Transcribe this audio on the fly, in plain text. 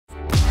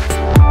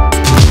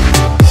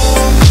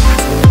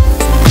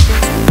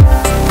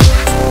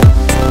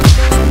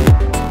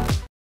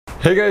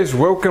Hey guys,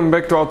 welcome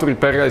back to Auto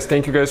Repair guys.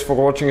 Thank you guys for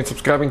watching and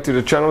subscribing to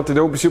the channel. Today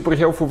will be super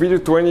helpful video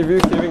to any of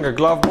you having a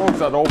glove box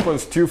that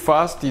opens too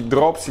fast, it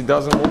drops, it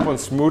doesn't open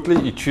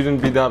smoothly, it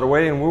shouldn't be that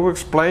way, and we will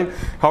explain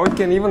how it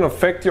can even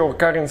affect your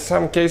car in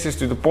some cases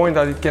to the point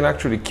that it can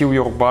actually kill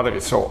your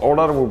battery. So all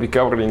that will be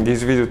covered in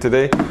this video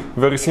today.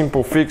 Very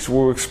simple fix. We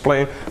will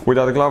explain with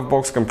that glove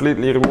box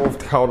completely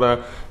removed how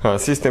the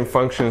system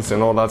functions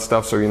and all that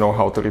stuff, so you know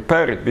how to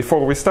repair it.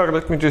 Before we start,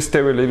 let me just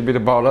tell you a little bit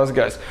about us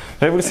guys.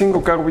 Every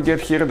single car we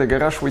get here at the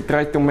garage, we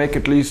try to make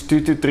at least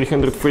 200 to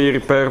 300 free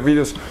repair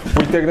videos.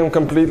 We take them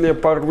completely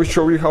apart, we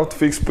show you how to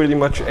fix pretty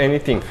much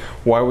anything.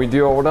 Why we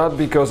do all that?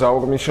 Because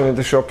our mission at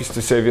the shop is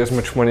to save you as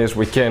much money as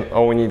we can.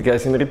 All we need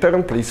guys in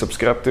return, please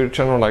subscribe to the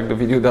channel, like the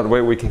video, that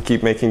way we can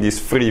keep making these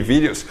free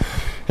videos.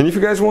 And if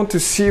you guys want to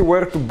see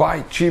where to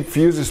buy cheap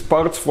fuses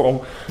parts from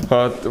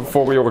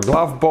for your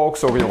glove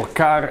box or your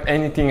car,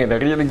 anything at a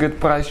really good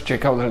price,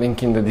 check out the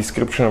link in the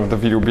description of the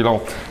video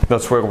below.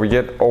 That's where we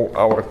get all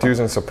our tools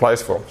and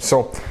supplies from.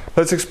 So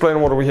let's explain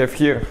what we have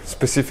here.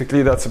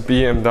 Specifically, that's a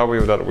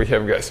BMW that we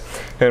have guys.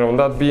 And on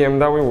that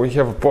BMW we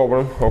have a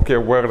problem, okay,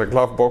 where the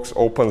glove box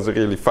opens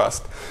really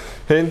fast.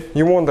 And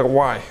you wonder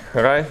why,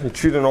 right? It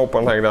shouldn't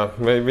open like that.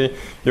 Maybe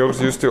yours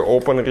used to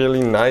open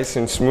really nice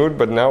and smooth,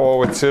 but now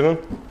all of a sudden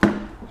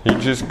it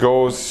just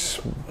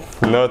goes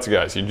nuts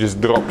guys, it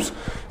just drops.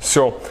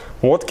 So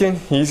what can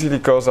easily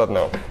cause that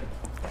now?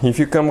 If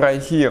you come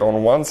right here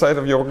on one side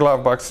of your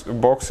glove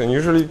box, and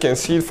usually you can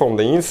see it from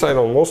the inside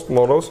on most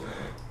models,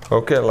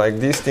 okay, like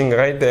this thing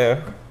right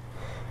there,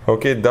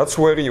 okay, that's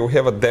where you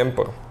have a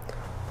damper,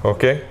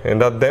 okay,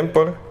 and that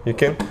damper you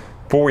can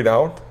pull it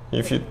out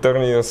if you turn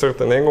it in a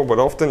certain angle, but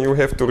often you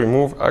have to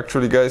remove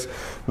actually guys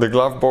the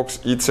glove box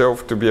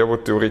itself to be able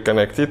to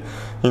reconnect it.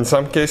 In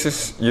some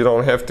cases you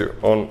don't have to.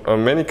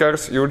 On many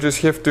cars you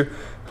just have to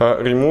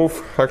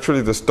remove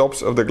actually the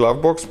stops of the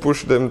glove box,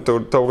 push them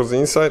towards the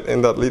inside,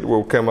 and that lid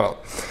will come out.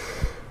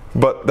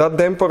 But that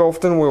damper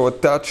often will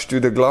attach to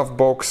the glove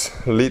box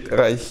lid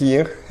right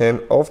here,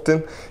 and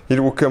often it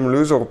will come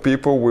loose or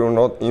people will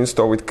not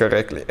install it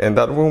correctly, and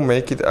that will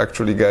make it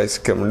actually guys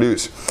come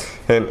loose.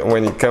 And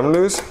when it comes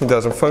loose, it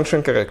doesn't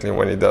function correctly.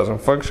 When it doesn't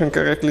function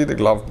correctly, the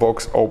glove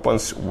box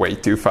opens way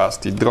too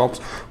fast, it drops,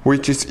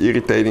 which is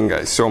irritating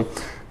guys. So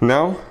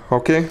now,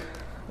 okay,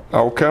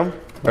 I'll come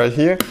right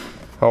here,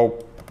 I'll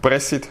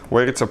press it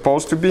where it's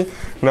supposed to be.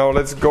 Now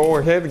let's go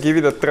ahead, give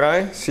it a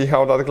try, see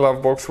how that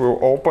glove box will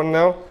open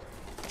now.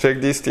 Check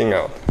this thing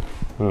out,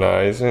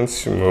 nice and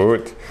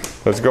smooth.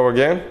 Let's go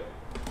again.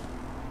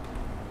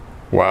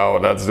 Wow,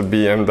 that's the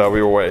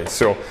BMW way.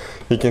 So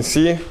you can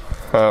see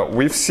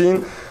we've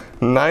seen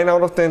 9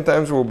 out of 10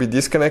 times will be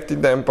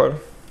disconnected damper,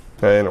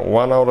 and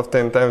 1 out of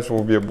 10 times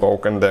will be a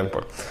broken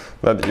damper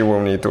that you will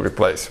need to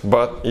replace,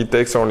 but it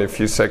takes only a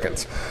few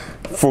seconds.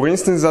 For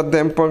instance, that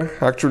damper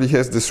actually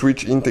has the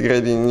switch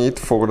integrated in it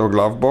for the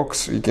glove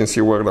box. You can see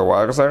where the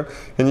wires are,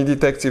 and it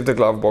detects if the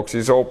glove box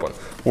is open.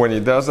 When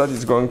it does that,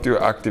 it's going to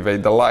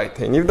activate the light.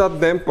 And if that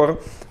damper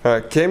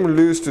came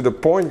loose to the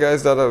point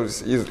guys that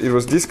it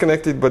was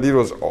disconnected but it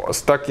was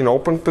stuck in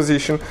open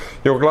position,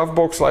 your glove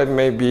box light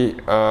may be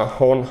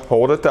on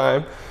all the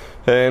time,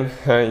 and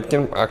it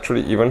can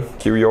actually even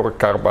kill your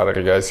car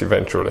battery guys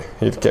eventually.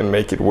 It can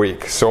make it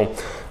weak. So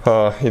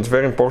it's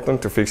very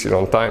important to fix it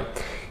on time.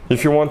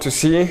 If you want to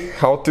see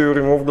how to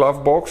remove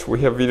glove box,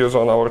 we have videos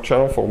on our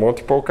channel for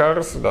multiple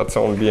cars. That's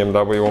on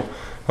BMW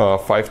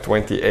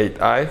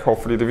 528i.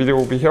 Hopefully the video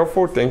will be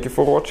helpful. Thank you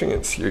for watching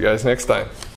and see you guys next time.